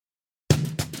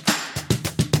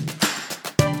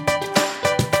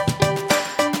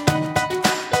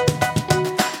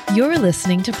You're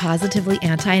listening to Positively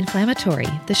Anti-Inflammatory,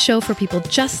 the show for people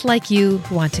just like you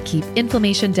who want to keep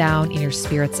inflammation down and your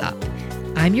spirits up.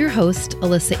 I'm your host,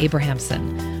 Alyssa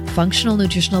Abrahamson, functional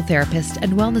nutritional therapist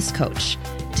and wellness coach.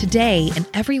 Today and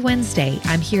every Wednesday,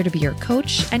 I'm here to be your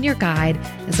coach and your guide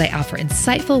as I offer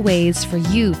insightful ways for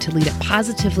you to lead a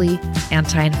positively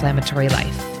anti-inflammatory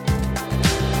life.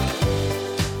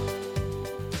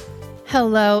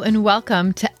 Hello and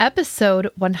welcome to episode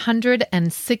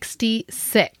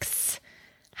 166.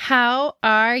 How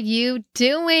are you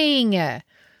doing?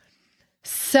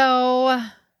 So,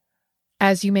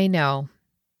 as you may know,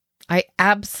 I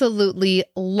absolutely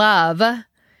love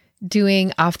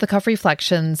doing off-the-cuff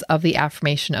reflections of the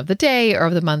affirmation of the day or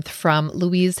of the month from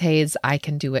Louise Hay's I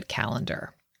Can Do It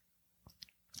calendar.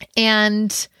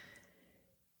 And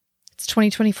it's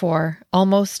 2024,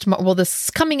 almost, well, this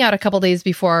is coming out a couple days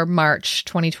before March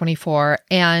 2024.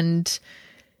 And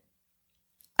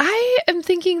I am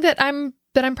thinking that I'm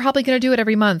probably going to do it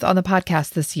every month on the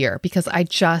podcast this year because I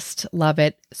just love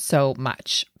it so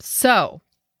much. So,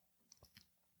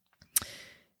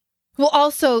 well,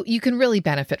 also, you can really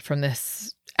benefit from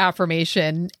this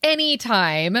affirmation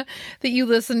anytime that you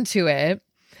listen to it.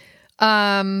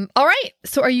 All right.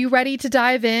 So are you ready to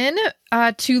dive in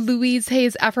to Louise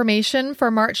Hay's affirmation for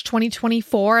March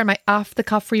 2024 and my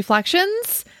off-the-cuff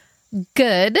reflections?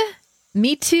 Good.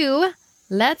 Me too.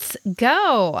 Let's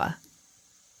go.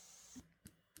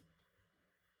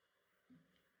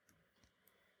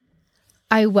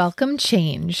 I welcome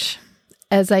change,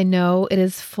 as I know it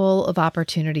is full of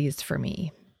opportunities for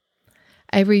me.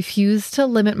 I refuse to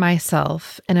limit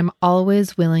myself and am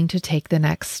always willing to take the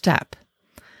next step.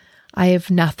 I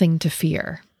have nothing to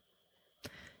fear.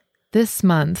 This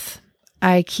month,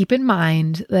 I keep in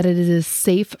mind that it is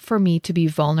safe for me to be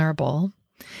vulnerable,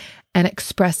 and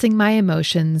expressing my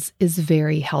emotions is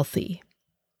very healthy.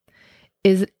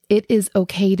 It is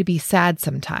okay to be sad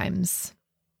sometimes.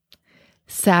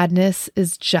 Sadness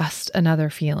is just another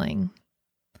feeling.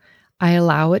 I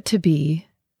allow it to be,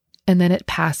 and then it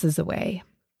passes away.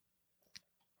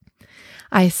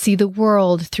 I see the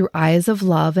world through eyes of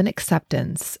love and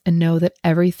acceptance and know that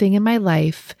everything in my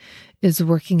life is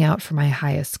working out for my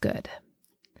highest good.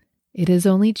 It is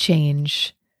only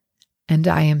change, and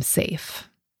I am safe.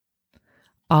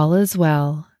 All is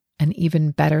well, and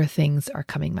even better things are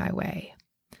coming my way.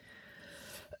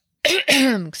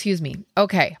 Excuse me.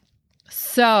 Okay,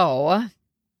 so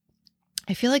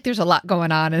I feel like there's a lot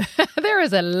going on. There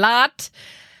is a lot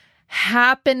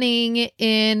happening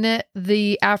in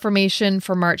the affirmation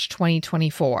for March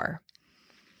 2024.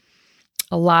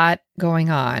 A lot going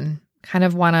on. Kind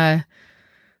of want to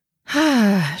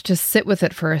just sit with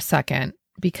it for a second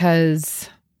because,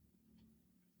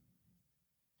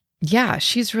 yeah,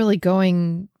 she's really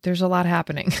going, there's a lot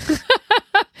happening.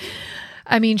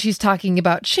 I mean, she's talking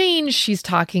about change. She's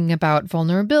talking about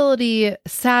vulnerability,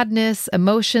 sadness,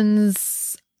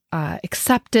 emotions,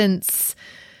 acceptance,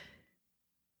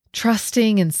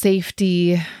 trusting and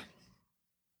safety.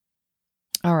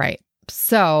 All right.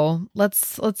 So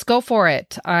let's go for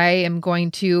it. I am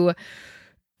going to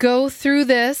go through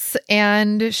this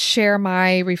and share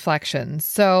my reflections.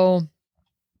 So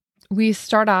we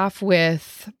start off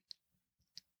with,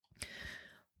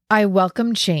 I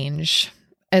welcome change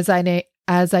as I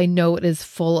know it is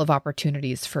full of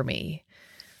opportunities for me.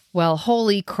 Well,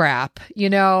 holy crap.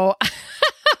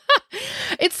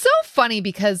 It's so funny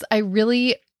because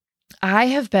I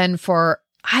have been for,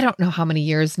 I don't know how many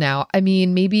years now. I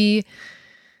mean, maybe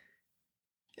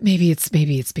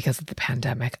it's because of the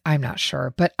pandemic. I'm not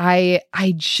sure, but I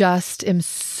just am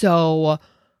so,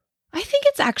 I think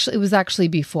it was actually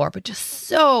before, but just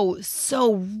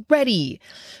so ready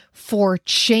for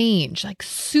change, like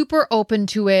super open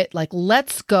to it. Like,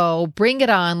 let's go, bring it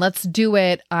on. Let's do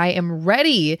it. I am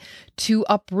ready to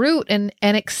uproot and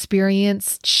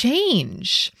experience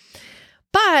change.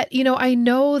 But, I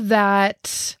know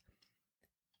that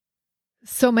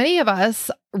so many of us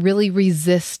really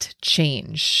resist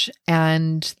change,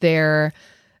 and there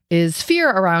is fear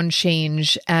around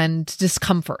change and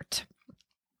discomfort.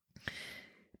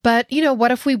 But,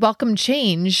 what if we welcome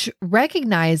change,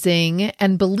 recognizing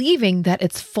and believing that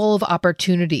it's full of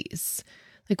opportunities?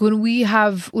 Like when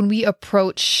we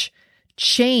approach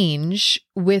change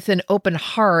with an open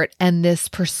heart and this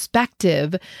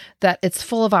perspective that it's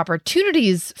full of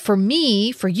opportunities for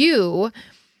me, for you,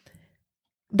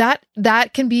 that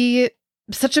can be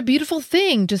such a beautiful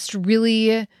thing. Just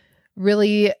really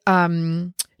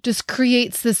just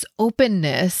creates this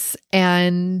openness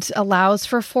and allows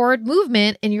for forward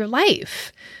movement in your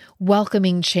life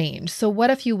welcoming change. So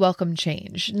what if you welcome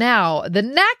change? Now, the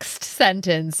next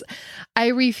sentence, I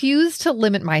refuse to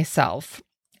limit myself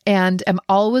and am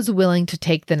always willing to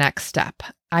take the next step.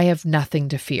 I have nothing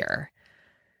to fear.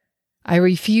 I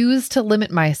refuse to limit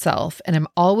myself and am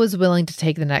always willing to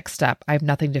take the next step. I have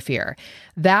nothing to fear.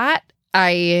 That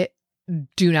I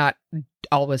do not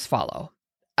always follow.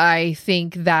 I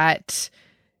think that,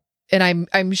 and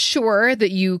I'm sure that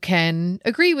you can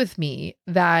agree with me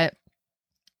that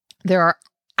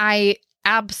I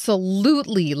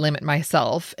absolutely limit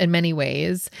myself in many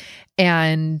ways,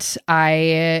 and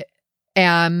there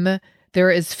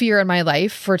is fear in my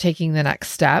life for taking the next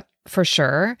step, for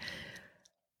sure.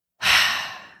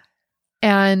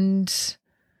 And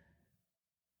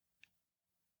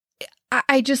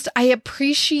I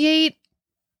appreciate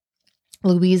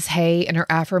Louise Hay and her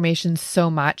affirmations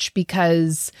so much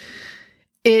because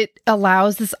it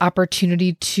allows this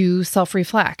opportunity to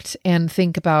self-reflect and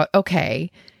think about, okay,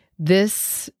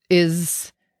 this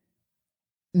is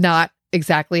not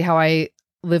exactly how I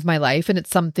live my life. And it's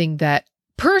something that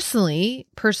personally,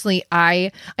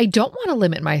 I don't want to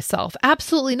limit myself.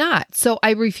 Absolutely not. So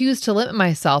I refuse to limit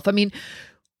myself. I mean,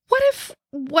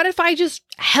 what if I just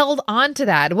held on to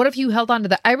that? What if you held on to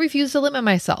that? I refuse to limit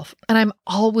myself, and I'm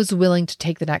always willing to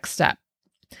take the next step.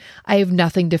 I have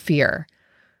nothing to fear.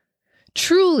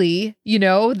 Truly,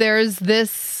 there's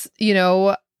this,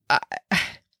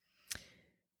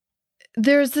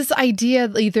 there's this idea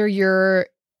that either you're,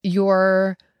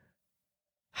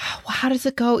 how does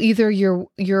it go? Either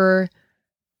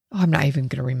I'm not even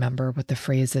going to remember what the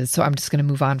phrase is, so I'm just going to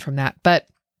move on from that. But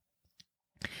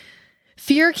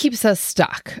fear keeps us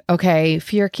stuck, okay?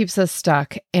 Fear keeps us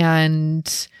stuck,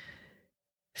 and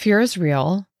fear is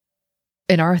real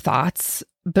in our thoughts,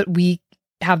 but we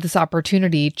have this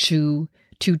opportunity to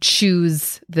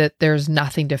choose that there's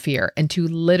nothing to fear and to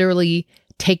literally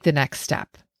take the next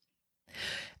step.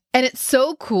 And it's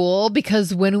so cool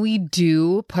because when we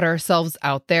do put ourselves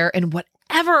out there, and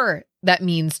whatever that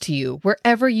means to you,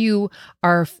 wherever you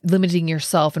are limiting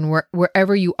yourself and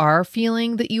wherever you are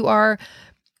feeling that you are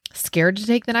scared to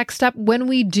take the next step, when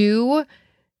we do,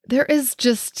 there is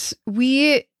just,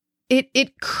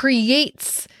 it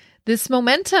creates this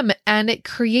momentum, and it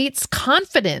creates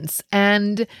confidence,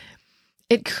 and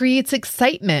it creates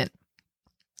excitement.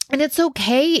 And it's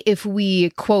okay if we,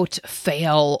 quote,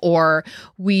 fail, or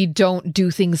we don't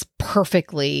do things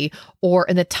perfectly or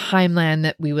in the timeline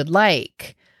that we would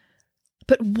like.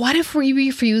 But what if we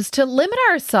refuse to limit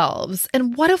ourselves?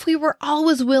 And what if we were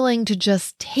always willing to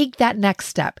just take that next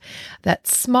step, that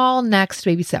small next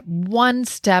baby step, one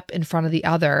step in front of the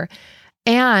other,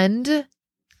 and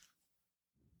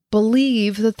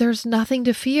believe that there's nothing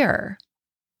to fear?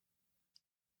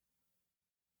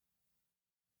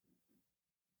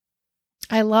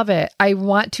 I love it. I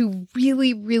want to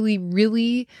really, really,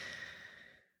 really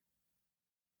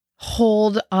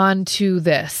hold on to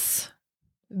this.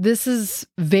 This is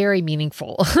very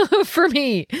meaningful for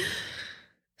me.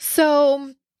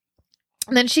 So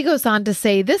then she goes on to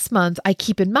say, this month, I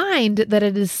keep in mind that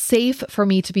it is safe for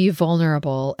me to be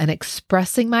vulnerable, and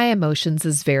expressing my emotions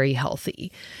is very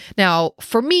healthy. Now,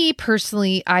 for me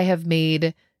personally, I have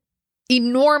made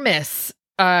enormous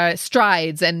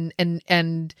strides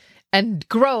and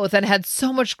growth, and had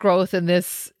so much growth in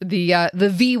the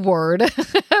V word,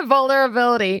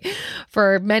 vulnerability,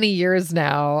 for many years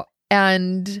now.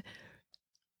 And,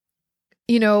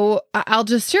 I'll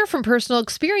just share from personal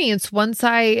experience. Once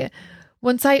I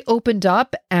opened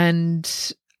up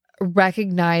and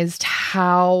recognized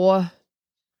how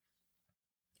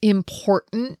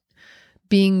important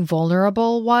being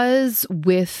vulnerable was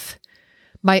with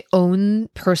my own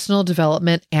personal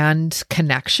development and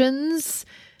connections,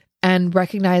 and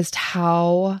recognized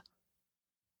how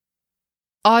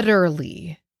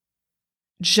utterly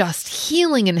just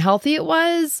healing and healthy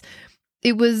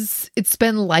it's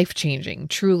been life-changing,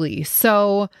 truly.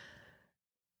 So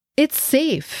it's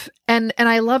safe. And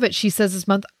I love it. She says this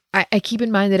month, I keep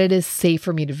in mind that it is safe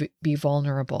for me to be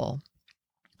vulnerable.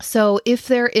 So if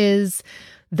there is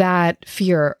that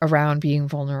fear around being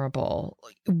vulnerable,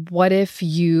 what if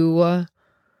you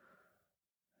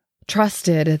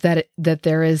trusted that that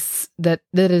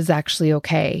is actually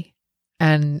okay,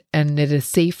 and it is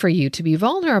safe for you to be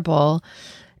vulnerable,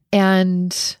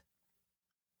 and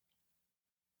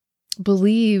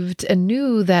believed and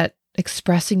knew that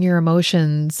expressing your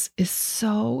emotions is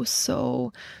so,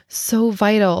 so, so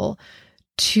vital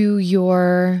to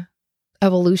your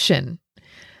evolution,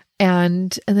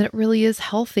 and that it really is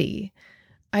healthy.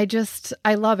 I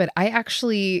love it. I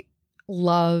actually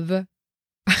love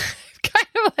kind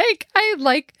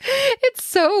It's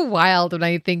so wild when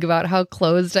I think about how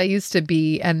closed I used to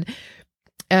be and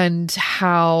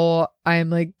how I'm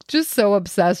like just so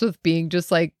obsessed with being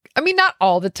just like, I mean, not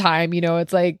all the time,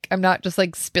 it's like, I'm not just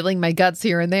like spilling my guts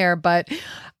here and there, but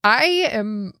I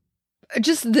am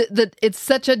just it's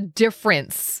such a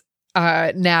difference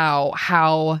now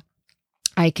how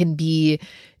I can be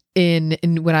in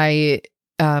when I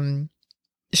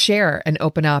share and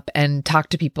open up and talk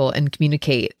to people and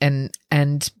communicate,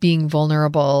 and being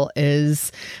vulnerable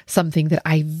is something that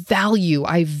I value.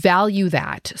 I value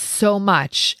that so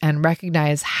much and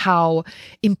recognize how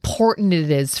important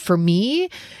it is for me.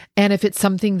 And if it's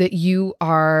something that you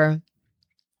are,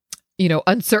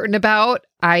 uncertain about,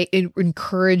 I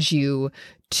encourage you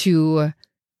to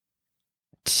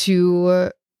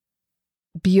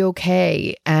be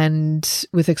okay and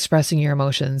with expressing your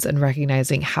emotions and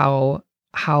recognizing how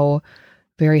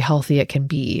very healthy it can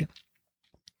be.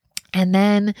 And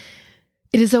then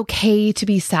it is okay to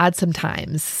be sad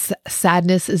sometimes.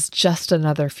 Sadness is just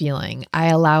another feeling. I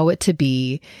allow it to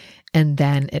be, and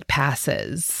then it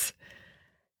passes.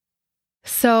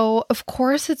 So, of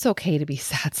course, it's okay to be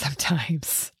sad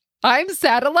sometimes. I'm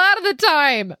sad a lot of the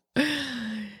time.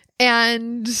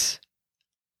 And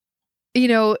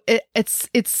it's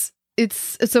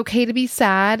okay to be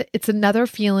sad. It's another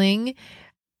feeling.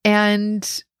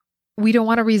 And we don't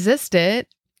want to resist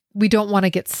it. We don't want to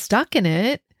get stuck in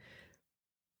it.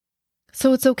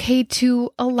 So it's okay to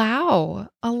allow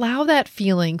that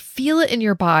feeling, feel it in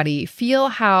your body, feel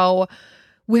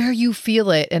where you feel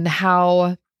it and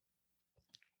how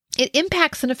it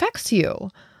impacts and affects you,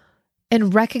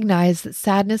 and recognize that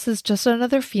sadness is just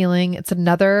another feeling. It's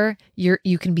another,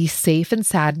 you can be safe in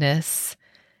sadness,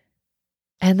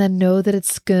 and then know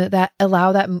that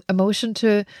allow that emotion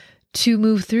to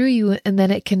move through you, and then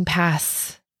it can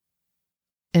pass,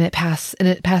 and it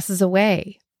passes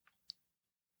away.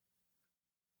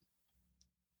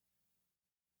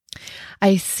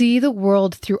 I see the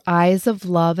world through eyes of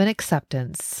love and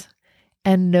acceptance,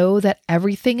 and know that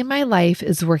everything in my life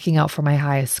is working out for my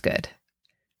highest good.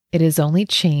 It is only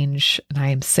change, and I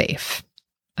am safe.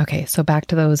 Okay, so back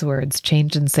to those words,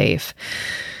 change and safe.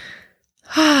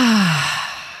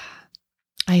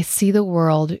 I see the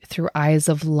world through eyes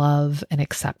of love and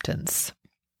acceptance.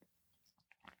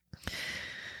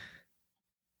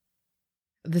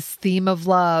 This theme of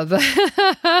love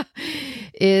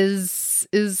is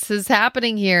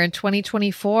happening here in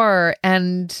 2024.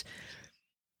 And,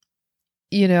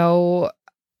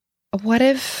 what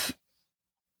if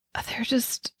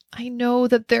I know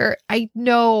that there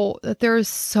is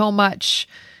so much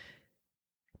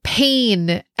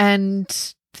pain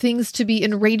and things to be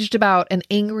enraged about and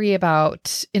angry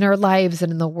about in our lives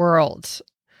and in the world.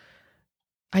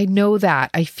 I know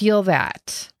that. I feel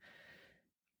that.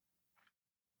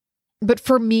 But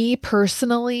for me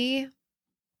personally,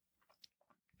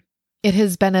 it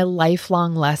has been a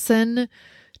lifelong lesson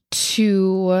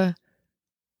to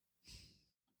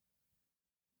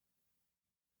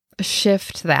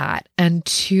shift that and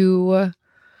to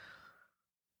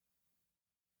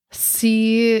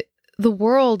see the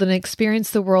world and experience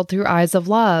the world through eyes of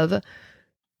love.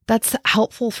 That's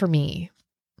helpful for me.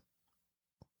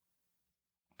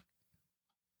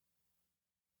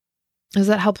 Is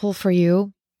that helpful for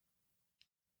you?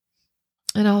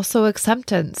 And also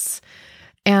acceptance.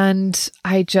 And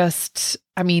I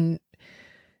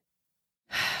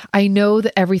know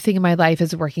that everything in my life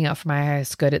is working out for my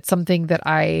highest good. It's something that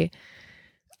I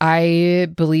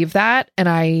believe that, and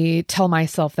I tell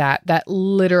myself that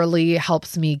literally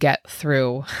helps me get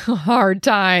through hard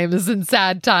times and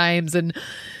sad times and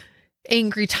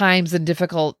angry times and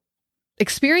difficult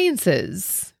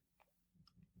experiences.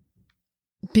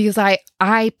 Because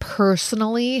I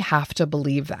personally have to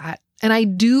believe that. And I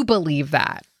do believe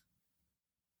that.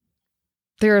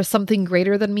 There is something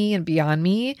greater than me and beyond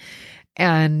me.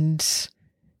 And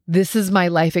this is my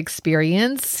life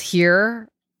experience here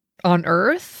on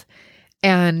earth.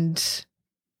 And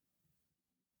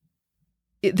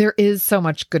there is so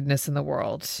much goodness in the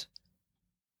world.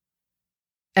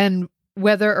 And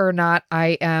whether or not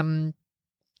I am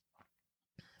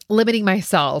limiting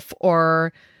myself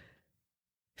or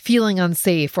feeling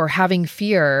unsafe or having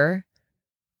fear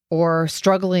or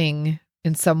struggling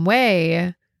in some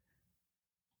way,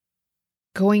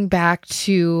 going back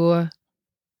to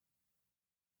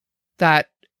that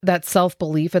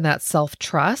self-belief and that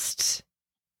self-trust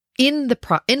in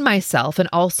myself, and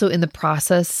also in the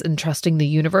process, and trusting the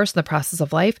universe and the process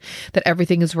of life, that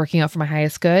everything is working out for my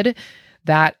highest good,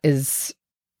 it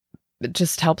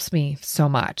just helps me so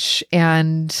much.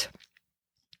 And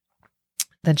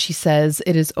then she says,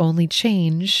 it is only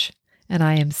change, and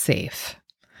I am safe.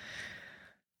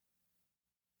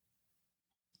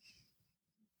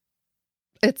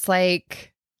 It's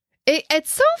like,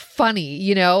 it's so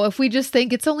funny, if we just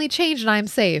think it's only change and I'm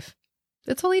safe.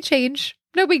 It's only change.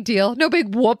 No big deal. No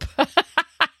big whoop.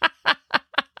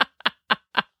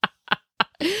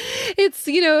 It's,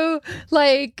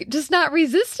 like just not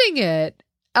resisting it.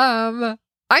 I'm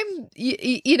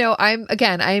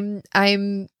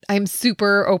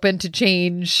super open to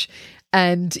change.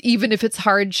 And even if it's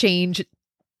hard change,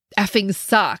 effing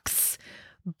sucks.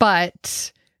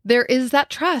 But there is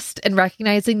that trust and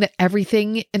recognizing that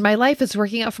everything in my life is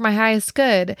working out for my highest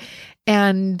good.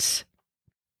 And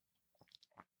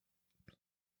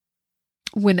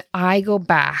when I go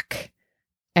back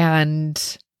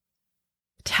and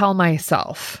tell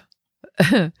myself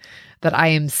that I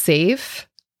am safe,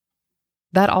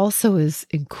 that also is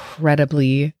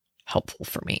incredibly helpful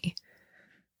for me.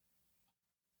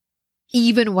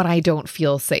 Even when I don't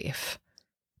feel safe,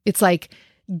 it's like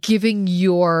giving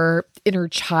your inner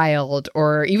child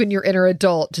or even your inner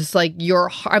adult, just like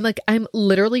I'm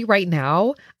literally right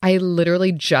now, I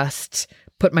literally just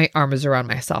put my arms around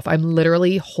myself. I'm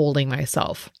literally holding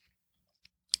myself.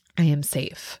 I am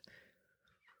safe.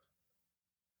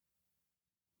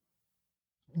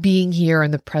 Being here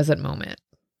in the present moment.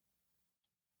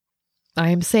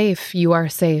 I am safe. You are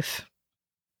safe.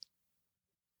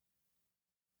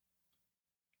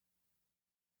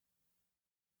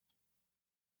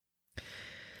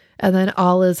 And then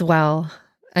all is well,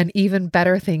 and even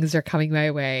better things are coming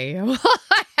my way.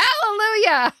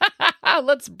 Hallelujah!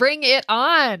 Let's bring it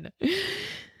on.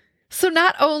 So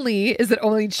not only is it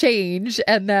only change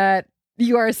and that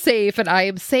you are safe and I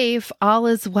am safe, all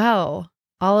is well.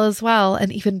 All is well,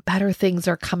 and even better things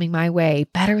are coming my way.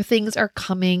 Better things are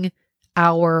coming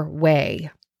our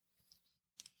way.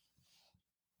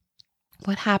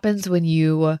 What happens when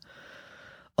you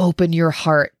open your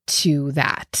heart to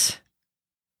that?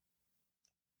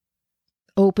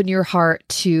 Open your heart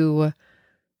to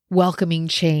welcoming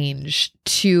change,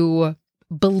 to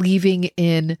believing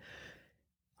in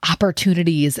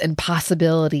opportunities and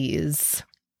possibilities,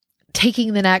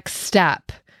 taking the next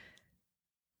step,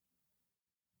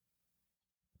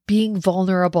 being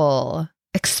vulnerable,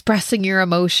 expressing your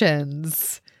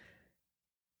emotions,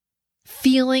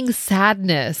 feeling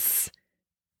sadness,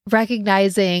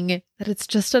 recognizing that it's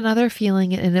just another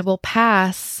feeling and it will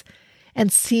pass,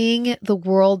 and seeing the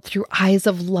world through eyes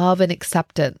of love and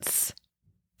acceptance,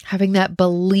 having that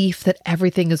belief that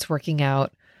everything is working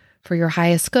out for your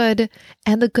highest good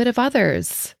and the good of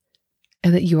others,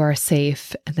 and that you are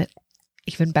safe and that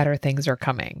even better things are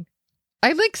coming.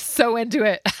 I'm like so into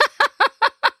it.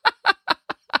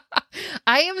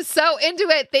 I am so into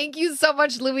it. Thank you so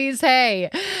much, Louise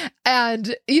Hay.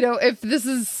 And, if this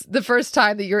is the first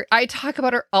time that I talk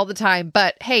about her all the time,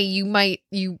 but hey,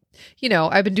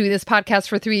 I've been doing this podcast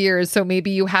for 3 years, so maybe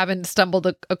you haven't stumbled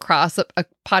across a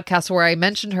podcast where I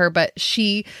mentioned her, but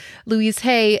Louise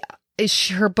Hay,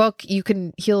 her book, You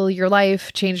Can Heal Your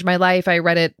Life, changed my life. I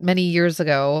read it many years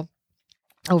ago,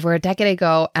 over a decade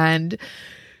ago. And,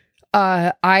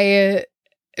 I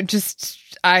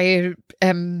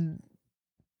am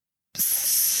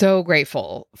so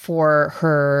grateful for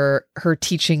her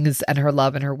teachings and her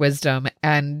love and her wisdom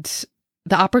and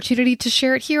the opportunity to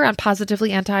share it here on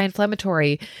Positively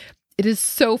Anti-Inflammatory. It is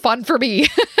so fun for me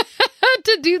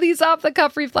to do these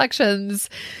off-the-cuff reflections.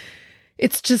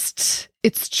 It's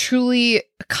truly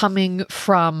coming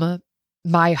from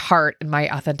my heart and my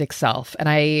authentic self. And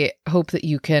I hope that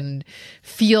you can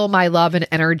feel my love and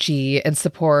energy and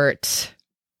support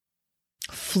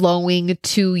flowing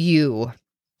to you.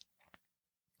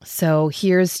 So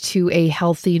here's to a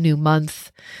healthy new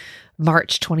month,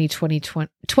 March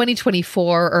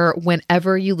 2024, or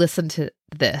whenever you listen to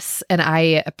this. And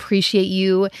I appreciate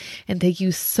you and thank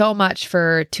you so much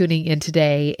for tuning in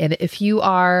today. And if you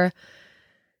are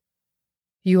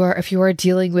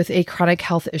dealing with a chronic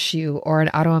health issue or an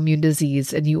autoimmune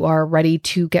disease and you are ready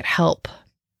to get help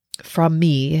from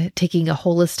me, taking a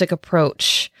holistic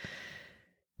approach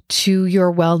to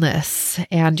your wellness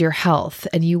and your health,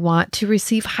 and you want to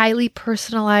receive highly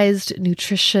personalized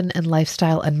nutrition and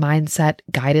lifestyle and mindset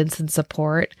guidance and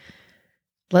support,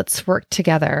 let's work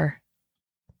together.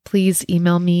 Please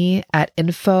email me at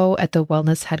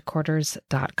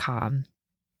info@thewellnessheadquarters.com.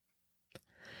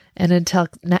 And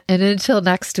until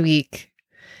next week,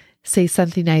 say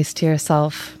something nice to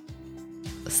yourself,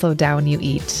 slow down when you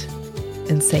eat,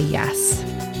 and say yes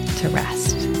to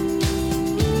rest.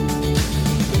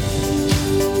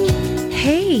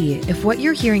 Hey, if what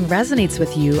you're hearing resonates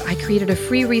with you, I created a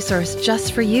free resource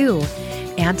just for you,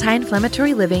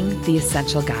 Anti-Inflammatory Living, The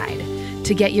Essential Guide.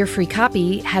 To get your free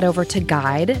copy, head over to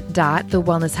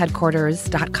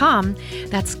guide.thewellnessheadquarters.com.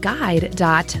 That's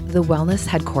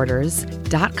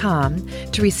guide.thewellnessheadquarters.com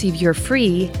to receive your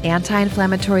free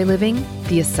Anti-Inflammatory Living,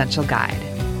 The Essential Guide.